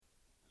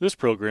This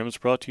program is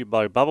brought to you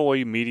by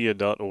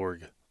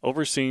BibleWayMedia.org,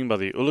 overseen by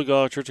the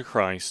Oologah Church of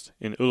Christ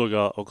in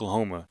Oologah,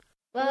 Oklahoma.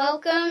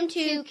 Welcome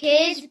to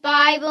Kids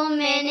Bible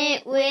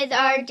Minute with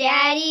our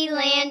daddy,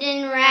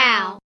 Landon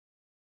Rowell.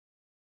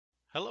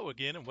 Hello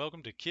again and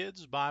welcome to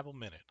Kids Bible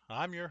Minute.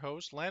 I'm your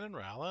host, Landon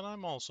Rowell, and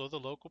I'm also the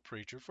local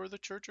preacher for the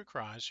Church of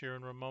Christ here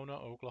in Ramona,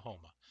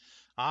 Oklahoma.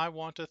 I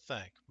want to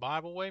thank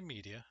Bible Way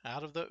Media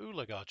out of the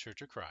Oologah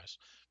Church of Christ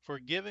for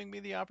giving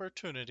me the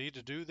opportunity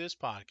to do this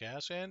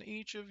podcast and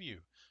each of you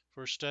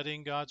for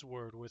studying God's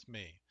Word with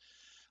me.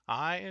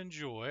 I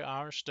enjoy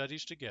our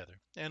studies together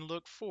and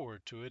look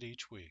forward to it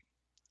each week.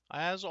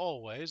 As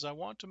always, I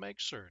want to make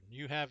certain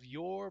you have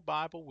your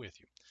Bible with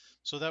you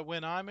so that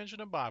when I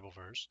mention a Bible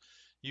verse,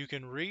 you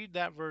can read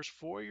that verse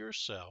for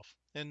yourself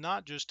and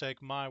not just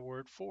take my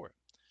word for it.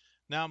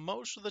 Now,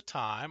 most of the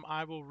time,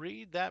 I will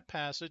read that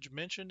passage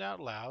mentioned out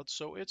loud,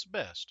 so it's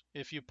best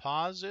if you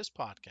pause this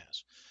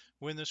podcast.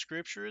 When the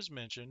scripture is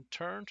mentioned,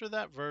 turn to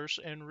that verse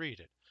and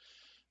read it.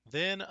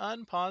 Then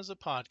unpause the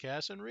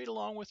podcast and read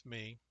along with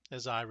me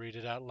as I read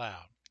it out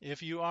loud.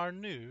 If you are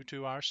new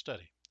to our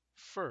study,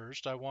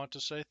 first I want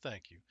to say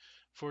thank you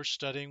for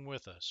studying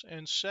with us.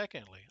 And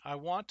secondly, I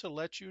want to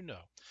let you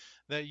know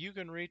that you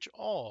can reach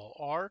all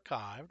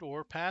archived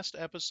or past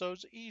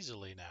episodes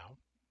easily now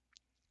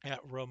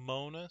at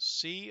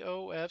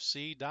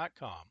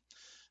ramonacofc.com.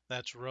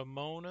 That's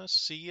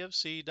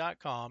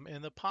ramonacofc.com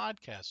in the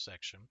podcast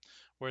section,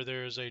 where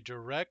there is a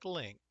direct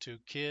link to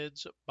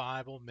Kids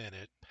Bible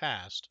Minute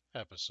past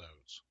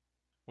episodes.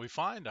 We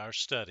find our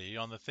study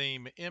on the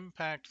theme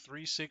Impact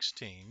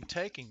 316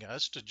 taking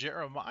us to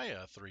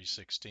Jeremiah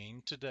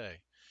 3:16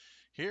 today.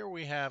 Here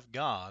we have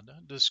God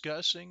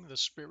discussing the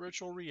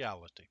spiritual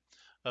reality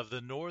of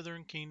the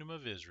northern kingdom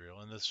of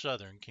Israel and the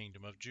southern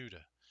kingdom of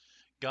Judah.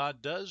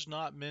 God does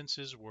not mince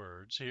his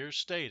words, here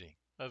stating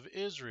of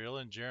Israel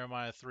in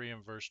Jeremiah 3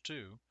 and verse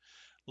 2,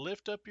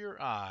 "Lift up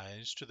your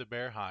eyes to the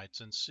bare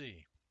heights and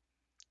see.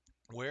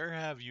 Where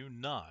have you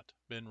not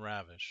been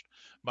ravished?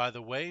 By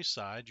the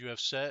wayside you have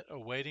set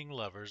awaiting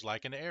lovers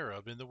like an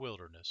Arab in the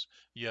wilderness.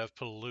 You have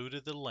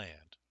polluted the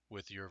land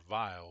with your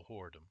vile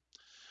whoredom."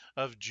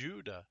 Of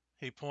Judah,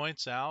 he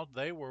points out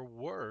they were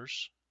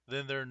worse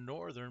than their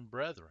northern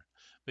brethren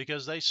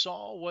because they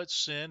saw what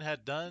sin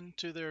had done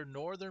to their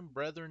northern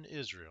brethren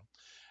Israel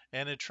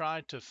and had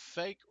tried to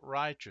fake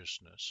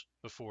righteousness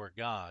before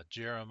God.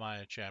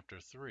 Jeremiah chapter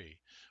 3,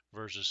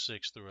 verses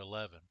 6 through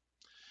 11.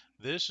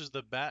 This is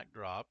the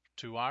backdrop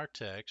to our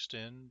text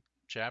in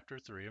chapter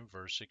 3 and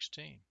verse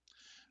 16.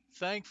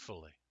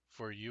 Thankfully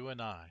for you and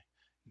I,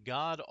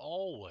 God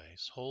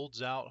always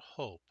holds out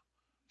hope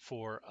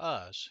for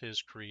us,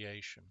 his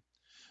creation.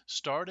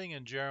 Starting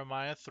in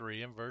Jeremiah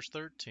 3 and verse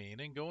 13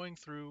 and going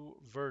through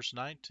verse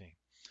 19,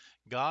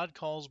 God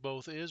calls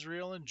both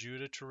Israel and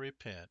Judah to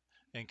repent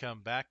and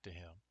come back to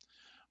him.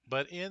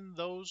 But in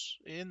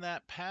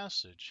that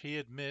passage, he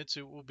admits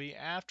it will be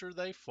after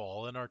they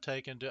fall and are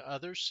taken to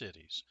other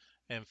cities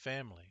and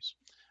families.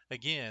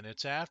 Again,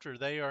 it's after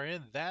they are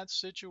in that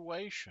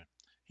situation.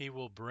 He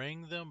will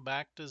bring them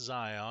back to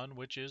Zion,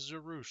 which is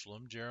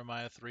Jerusalem,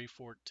 Jeremiah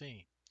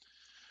 3:14.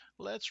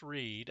 Let's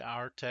read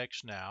our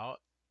text now,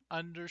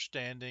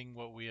 understanding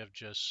what we have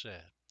just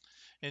said.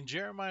 In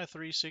Jeremiah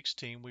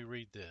 3:16 we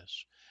read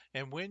this,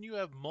 "And when you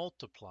have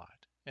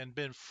multiplied and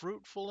been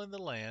fruitful in the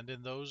land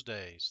in those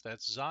days,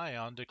 that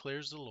Zion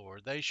declares the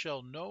Lord, they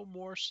shall no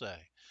more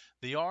say,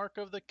 the ark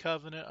of the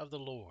covenant of the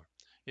Lord.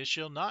 It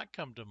shall not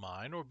come to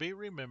mind or be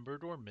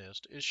remembered or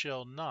missed. It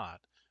shall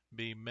not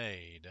be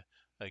made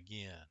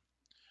again."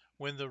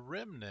 When the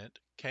remnant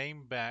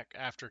came back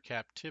after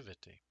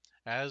captivity,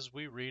 as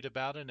we read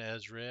about in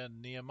Ezra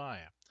and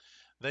Nehemiah,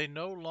 they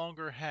no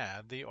longer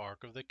had the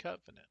Ark of the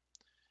Covenant.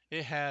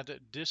 It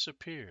had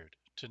disappeared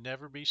to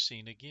never be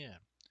seen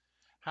again.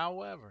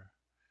 However,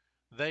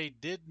 they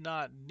did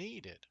not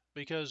need it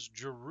because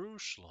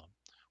Jerusalem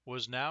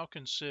was now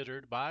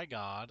considered by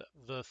God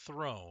the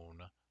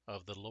throne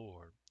of the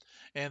Lord.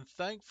 And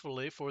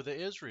thankfully for the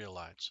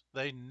Israelites,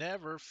 they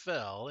never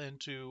fell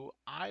into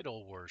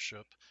idol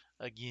worship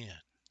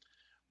again.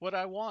 What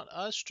I want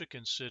us to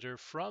consider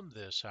from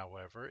this,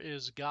 however,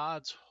 is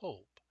God's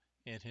hope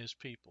in his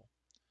people.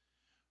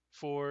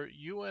 For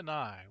you and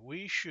I,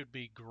 we should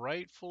be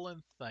grateful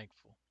and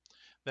thankful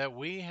that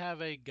we have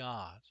a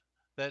God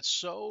that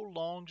so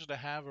longs to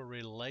have a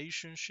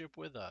relationship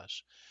with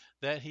us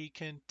that he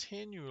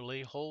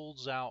continually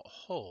holds out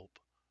hope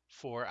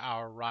for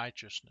our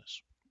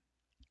righteousness.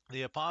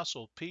 The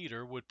Apostle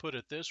Peter would put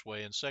it this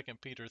way in 2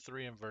 Peter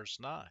 3 and verse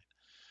 9.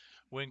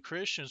 When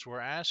Christians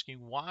were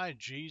asking why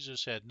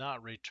Jesus had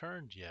not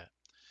returned yet,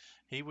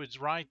 he would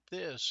write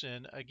this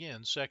in,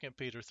 again, 2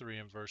 Peter 3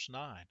 and verse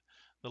 9.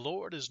 "The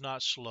Lord is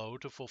not slow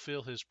to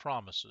fulfill his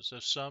promises,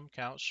 as some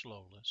count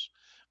slowness,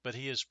 but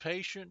he is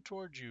patient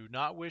toward you,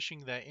 not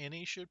wishing that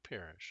any should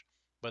perish,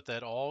 but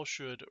that all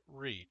should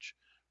reach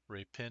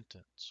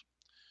repentance."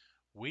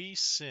 We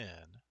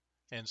sin,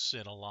 and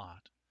sin a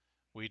lot.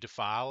 We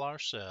defile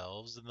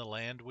ourselves and the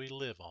land we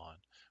live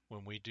on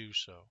when we do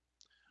so.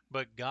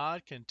 But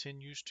God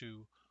continues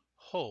to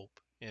hope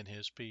in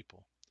His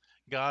people.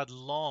 God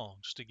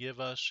longs to give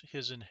us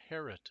His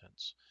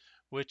inheritance,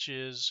 which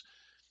is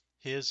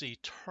His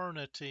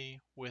eternity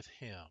with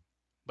Him.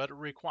 But it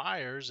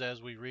requires,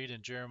 as we read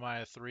in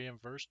Jeremiah 3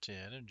 and verse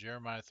 10 and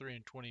Jeremiah 3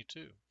 and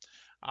 22,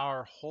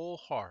 our whole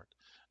heart,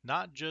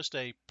 not just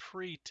a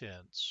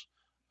pretense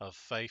of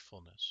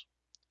faithfulness.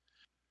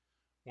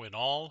 When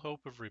all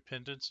hope of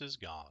repentance is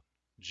gone,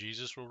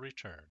 Jesus will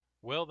return.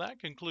 Well, that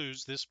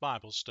concludes this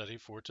Bible study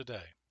for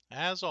today.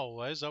 As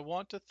always, I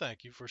want to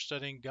thank you for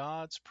studying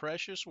God's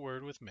precious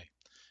Word with me.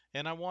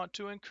 And I want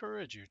to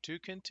encourage you to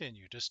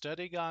continue to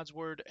study God's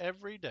Word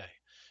every day.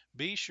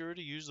 Be sure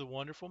to use the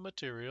wonderful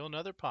material and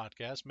other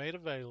podcasts made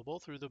available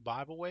through the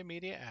Bible Way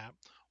Media app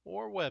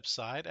or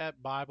website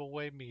at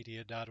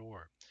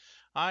BibleWayMedia.org.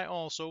 I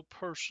also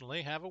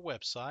personally have a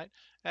website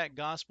at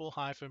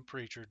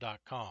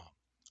gospel-preacher.com.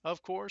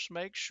 Of course,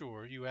 make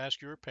sure you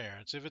ask your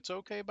parents if it's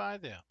okay by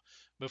them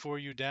before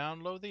you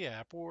download the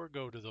app or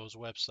go to those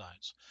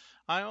websites.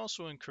 I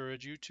also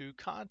encourage you to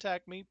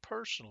contact me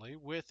personally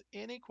with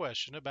any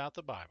question about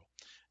the Bible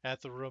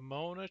at the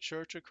Ramona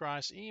Church of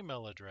Christ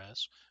email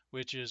address,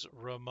 which is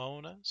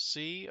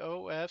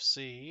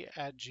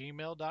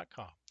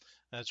ramonacofc@gmail.com.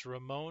 That's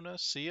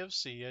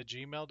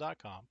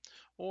ramonacofc@gmail.com,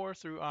 or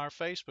through our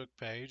Facebook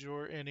page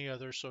or any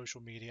other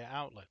social media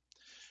outlet.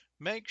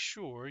 Make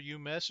sure you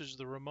message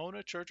the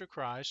Ramona Church of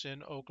Christ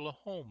in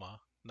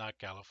Oklahoma, not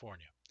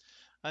California.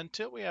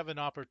 Until we have an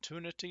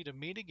opportunity to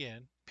meet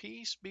again,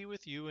 peace be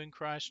with you in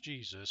Christ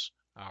Jesus,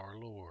 our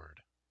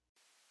Lord.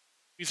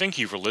 We thank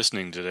you for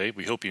listening today.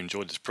 We hope you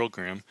enjoyed this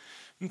program.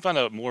 You can find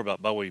out more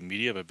about Bible Way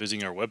Media by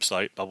visiting our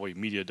website,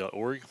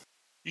 BibleWayMedia.org.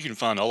 You can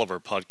find all of our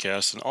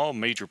podcasts on all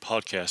major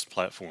podcast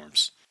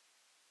platforms.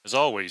 As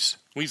always,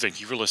 we thank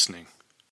you for listening.